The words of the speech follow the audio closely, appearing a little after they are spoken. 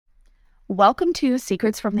Welcome to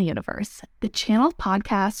Secrets from the Universe, the channel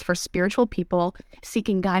podcast for spiritual people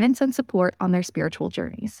seeking guidance and support on their spiritual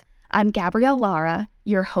journeys. I'm Gabrielle Lara,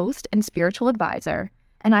 your host and spiritual advisor,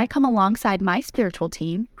 and I come alongside my spiritual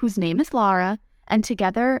team, whose name is Lara, and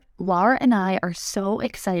together, Lara and I are so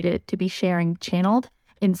excited to be sharing channeled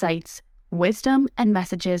insights, wisdom, and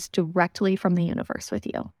messages directly from the universe with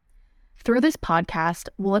you. Through this podcast,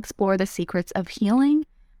 we'll explore the secrets of healing,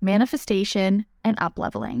 manifestation, and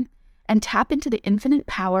up-leveling, and tap into the infinite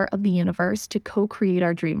power of the universe to co-create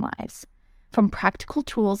our dream lives. From practical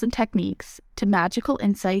tools and techniques to magical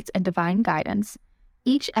insights and divine guidance,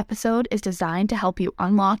 each episode is designed to help you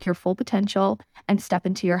unlock your full potential and step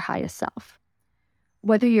into your highest self.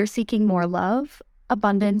 Whether you're seeking more love,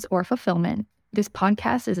 abundance, or fulfillment, this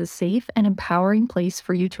podcast is a safe and empowering place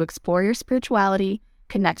for you to explore your spirituality,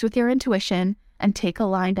 connect with your intuition, and take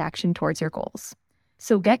aligned action towards your goals.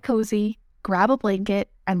 So get cozy, grab a blanket,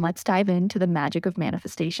 and let's dive into the magic of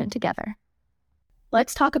manifestation together.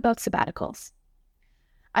 Let's talk about sabbaticals.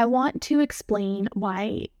 I want to explain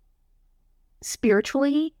why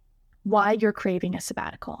you're craving a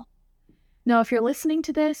sabbatical. Now, if you're listening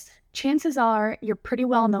to this, chances are you're pretty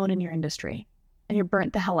well known in your industry and you're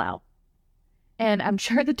burnt the hell out. And I'm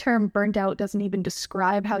sure the term burnt out doesn't even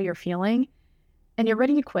describe how you're feeling, and you're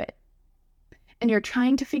ready to quit. And you're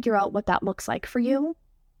trying to figure out what that looks like for you.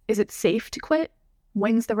 Is it safe to quit?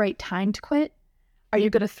 When's the right time to quit? Are you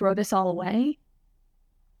going to throw this all away?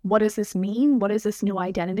 What does this mean? What is this new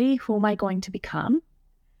identity? Who am I going to become?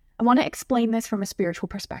 I want to explain this from a spiritual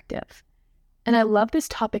perspective. And I love this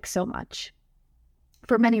topic so much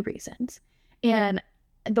for many reasons. And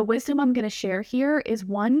the wisdom I'm going to share here is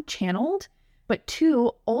one, channeled, but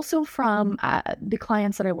two, also from the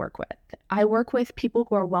clients that I work with. I work with people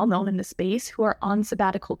who are well known in the space who are on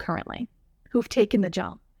sabbatical currently, who've taken the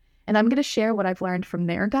jump. And I'm going to share what I've learned from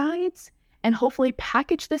their guides and hopefully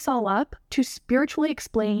package this all up to spiritually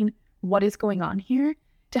explain what is going on here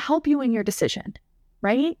to help you in your decision,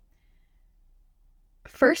 right?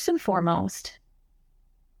 First and foremost,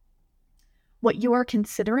 what you are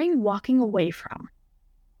considering walking away from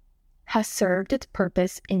has served its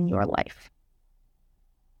purpose in your life.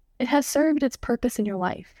 It has served its purpose in your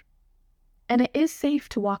life. And it is safe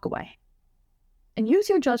to walk away. And use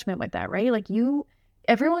your judgment with that, right?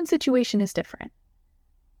 Everyone's situation is different.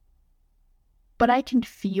 But I can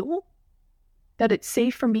feel that it's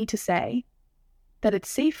safe for me to say that it's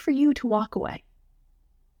safe for you to walk away.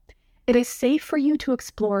 It is safe for you to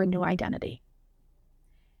explore a new identity.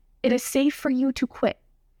 It is safe for you to quit.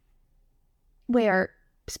 Where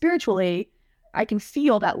spiritually, I can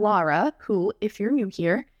feel that Lara, who, if you're new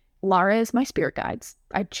here, Lara is my spirit guides.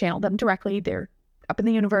 I channel them directly. They're up in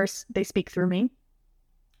the universe. They speak through me.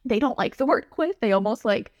 They don't like the word quit. They almost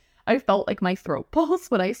I felt like my throat pulse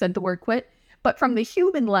when I said the word quit. But from the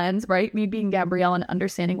human lens, right, me being Gabrielle and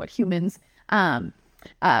understanding what humans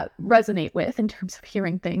resonate with in terms of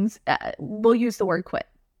hearing things, we'll use the word quit.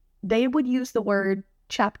 They would use the word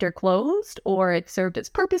chapter closed, or it served its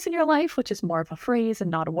purpose in your life, which is more of a phrase and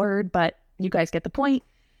not a word, but you guys get the point.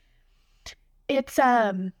 It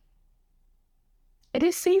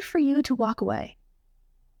is safe for you to walk away.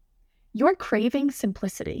 You're craving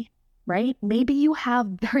simplicity, right? Maybe you have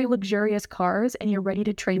very luxurious cars and you're ready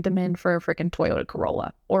to trade them in for a freaking Toyota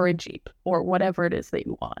Corolla or a Jeep or whatever it is that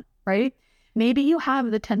you want, right? Maybe you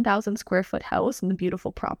have the 10,000 square foot house and the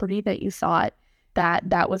beautiful property that you thought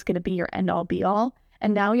that was going to be your end all be all.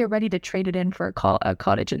 And now you're ready to trade it in for a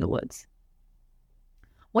cottage in the woods.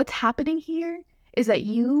 What's happening here is that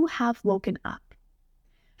you have woken up.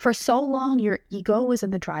 For so long, your ego was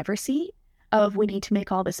in the driver's seat of we need to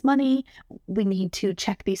make all this money, we need to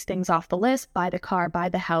check these things off the list, buy the car, buy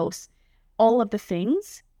the house, all of the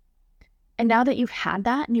things. And now that you've had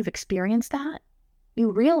that and you've experienced that,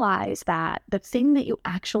 you realize that the thing that you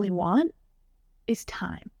actually want is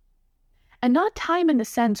time. And not time in the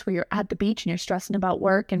sense where you're at the beach and you're stressing about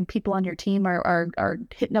work and people on your team are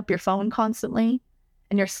hitting up your phone constantly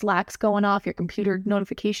and your Slack's going off, your computer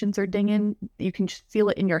notifications are dinging. You can just feel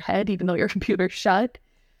it in your head even though your computer's shut.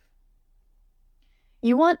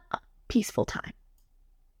 You want peaceful time.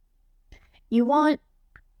 You want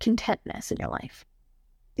contentness in your life.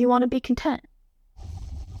 You want to be content.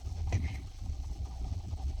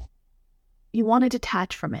 You want to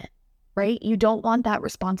detach from it, right? You don't want that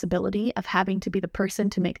responsibility of having to be the person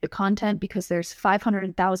to make the content because there's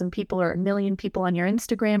 500,000 people or 1 million people on your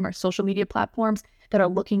Instagram or social media platforms that are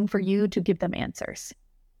looking for you to give them answers.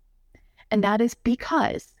 And that is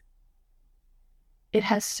because it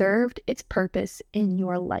has served its purpose in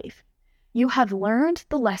your life. You have learned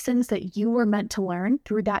the lessons that you were meant to learn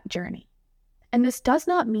through that journey. And this does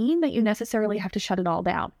not mean that you necessarily have to shut it all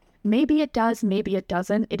down. Maybe it does, maybe it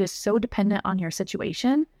doesn't. It is so dependent on your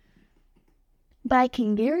situation. But I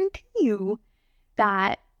can guarantee you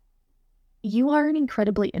that you are an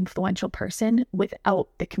incredibly influential person without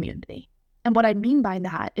the community. And what I mean by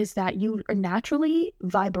that is that you naturally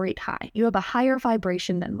vibrate high. You have a higher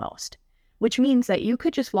vibration than most, which means that you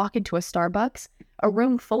could just walk into a Starbucks, a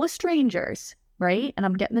room full of strangers, right? And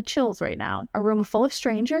I'm getting the chills right now. A room full of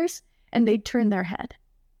strangers, and they'd turn their head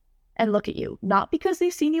and look at you. Not because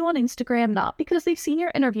they've seen you on Instagram, not because they've seen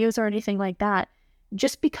your interviews or anything like that,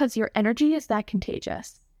 just because your energy is that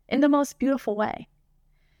contagious in the most beautiful way.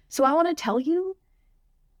 So I want to tell you,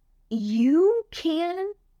 you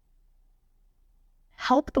can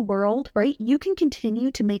help the world, right? You can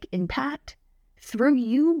continue to make impact through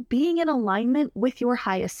you being in alignment with your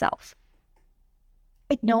highest self.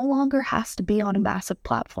 It no longer has to be on a massive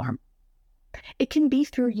platform. It can be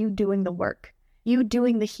through you doing the work, you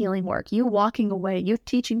doing the healing work, you walking away, you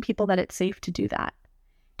teaching people that it's safe to do that,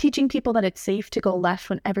 teaching people that it's safe to go left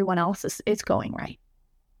when everyone else is going right.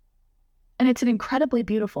 And it's an incredibly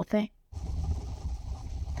beautiful thing.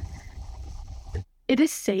 It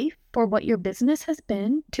is safe for what your business has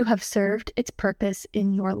been to have served its purpose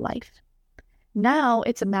in your life. Now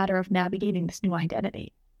it's a matter of navigating this new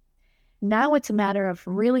identity. Now it's a matter of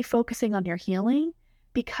really focusing on your healing,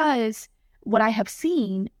 because what I have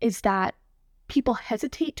seen is that people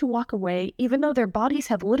hesitate to walk away even though their bodies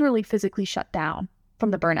have literally physically shut down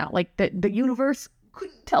from the burnout. Like the universe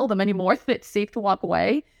couldn't tell them anymore that it's safe to walk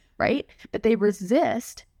away, right? But they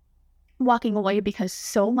resist walking away because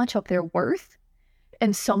so much of their worth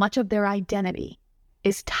and so much of their identity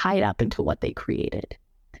is tied up into what they created.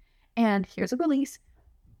 And here's a release.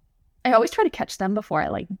 I always try to catch them before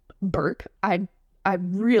I burp. I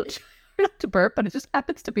really try not to burp, but it just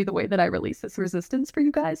happens to be the way that I release this resistance for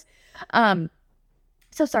you guys.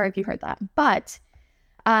 So sorry if you heard that. But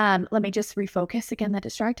let me just refocus again. That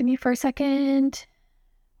distracted me for a second.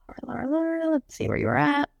 Let's see where you were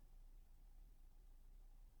at.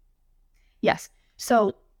 Yes.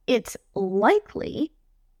 So it's likely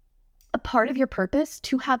a part of your purpose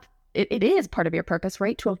to have, it is part of your purpose,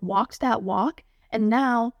 right? To have walked that walk and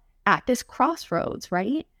now at this crossroads,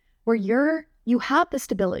 right? Where you have the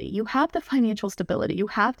stability, you have the financial stability, you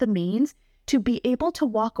have the means to be able to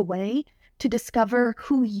walk away to discover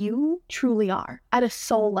who you truly are at a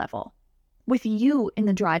soul level, with you in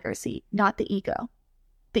the driver's seat, not the ego.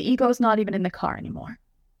 The ego is not even in the car anymore.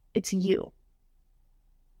 It's you.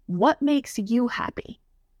 What makes you happy?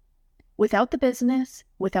 Without the business,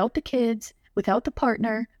 without the kids, without the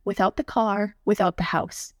partner, without the car, without the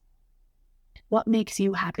house. What makes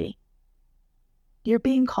you happy? You're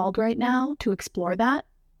being called right now to explore that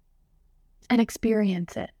and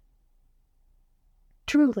experience it.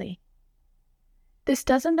 Truly. This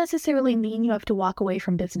doesn't necessarily mean you have to walk away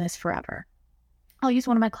from business forever. I'll use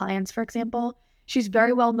one of my clients, for example. She's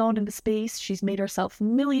very well known in the space. She's made herself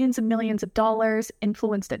millions and millions of dollars,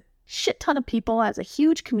 influenced a shit ton of people, as a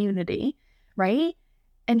huge community, right?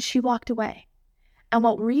 And she walked away. And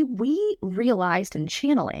what we realized in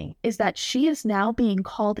channeling is that she is now being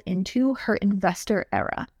called into her investor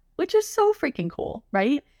era, which is so freaking cool,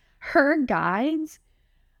 right? Her guides,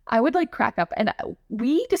 I would crack up. And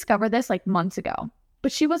we discovered this months ago,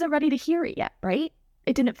 but she wasn't ready to hear it yet, right?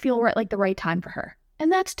 It didn't feel right, the right time for her. And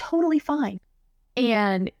that's totally fine.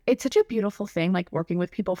 And it's such a beautiful thing, working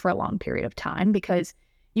with people for a long period of time, because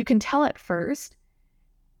you can tell at first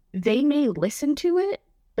they may listen to it,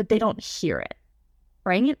 but they don't hear it,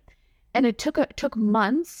 right? And it took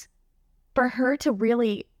months for her to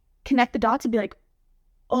really connect the dots and be like,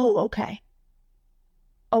 oh, okay.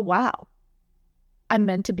 Oh, wow. I'm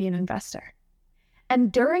meant to be an investor.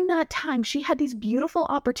 And during that time, she had these beautiful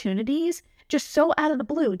opportunities just so out of the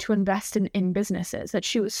blue to invest in businesses that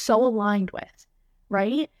she was so aligned with,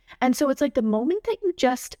 right? And so it's the moment that you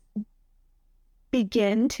just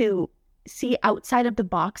begin to see outside of the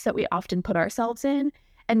box that we often put ourselves in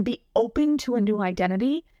and be open to a new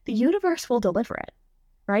identity, the universe will deliver it,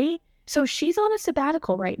 right? So she's on a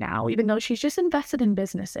sabbatical right now, even though she's just invested in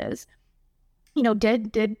businesses,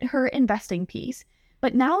 did her investing piece.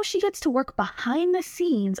 But now she gets to work behind the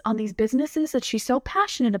scenes on these businesses that she's so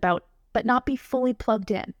passionate about, but not be fully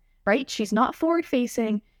plugged in, right? She's not forward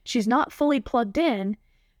facing. She's not fully plugged in,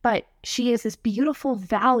 but she is this beautiful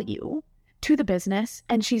value to the business,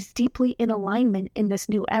 and she's deeply in alignment in this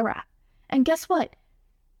new era. And guess what?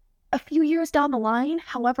 A few years down the line,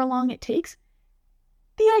 however long it takes,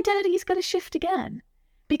 the identity is going to shift again,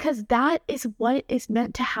 because that is what is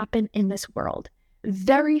meant to happen in this world.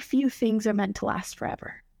 Very few things are meant to last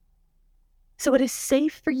forever. So it is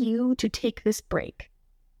safe for you to take this break.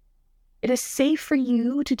 It is safe for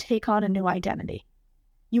you to take on a new identity.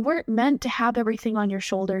 You weren't meant to have everything on your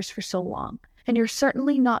shoulders for so long, and you're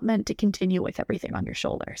certainly not meant to continue with everything on your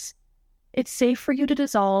shoulders. It's safe for you to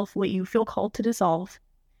dissolve what you feel called to dissolve.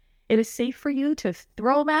 It is safe for you to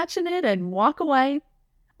throw a match in it and walk away,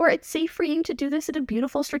 or it's safe for you to do this in a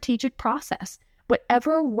beautiful strategic process.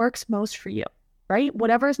 Whatever works most for you, right?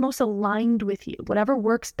 Whatever is most aligned with you, whatever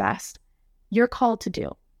works best, you're called to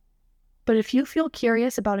do. But if you feel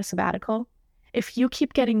curious about a sabbatical, if you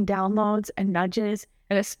keep getting downloads and nudges,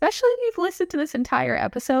 and especially if you've listened to this entire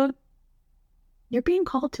episode, you're being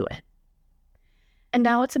called to it. And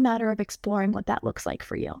now it's a matter of exploring what that looks like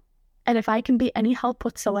for you. And if I can be any help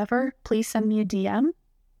whatsoever, please send me a DM.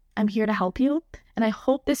 I'm here to help you. And I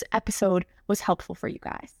hope this episode was helpful for you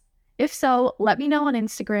guys. If so, let me know on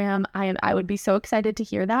Instagram. I would be so excited to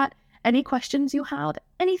hear that. Any questions you have,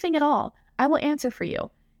 anything at all, I will answer for you.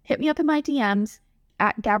 Hit me up in my DMs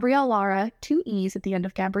at Gabrielle Lara, 2 E's at the end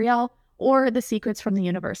of Gabrielle, or the Secrets from the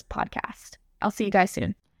Universe podcast. I'll see you guys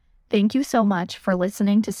soon. Thank you so much for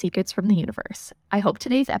listening to Secrets from the Universe. I hope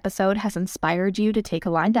today's episode has inspired you to take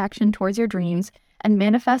aligned action towards your dreams and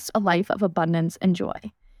manifest a life of abundance and joy.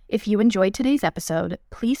 If you enjoyed today's episode,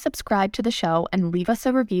 please subscribe to the show and leave us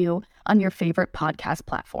a review on your favorite podcast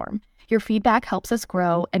platform. Your feedback helps us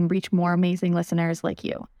grow and reach more amazing listeners like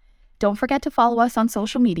you. Don't forget to follow us on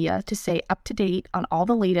social media to stay up to date on all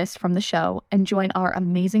the latest from the show and join our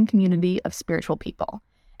amazing community of spiritual people.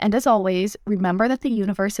 And as always, remember that the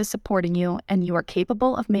universe is supporting you and you are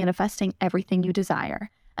capable of manifesting everything you desire.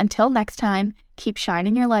 Until next time, keep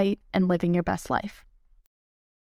shining your light and living your best life.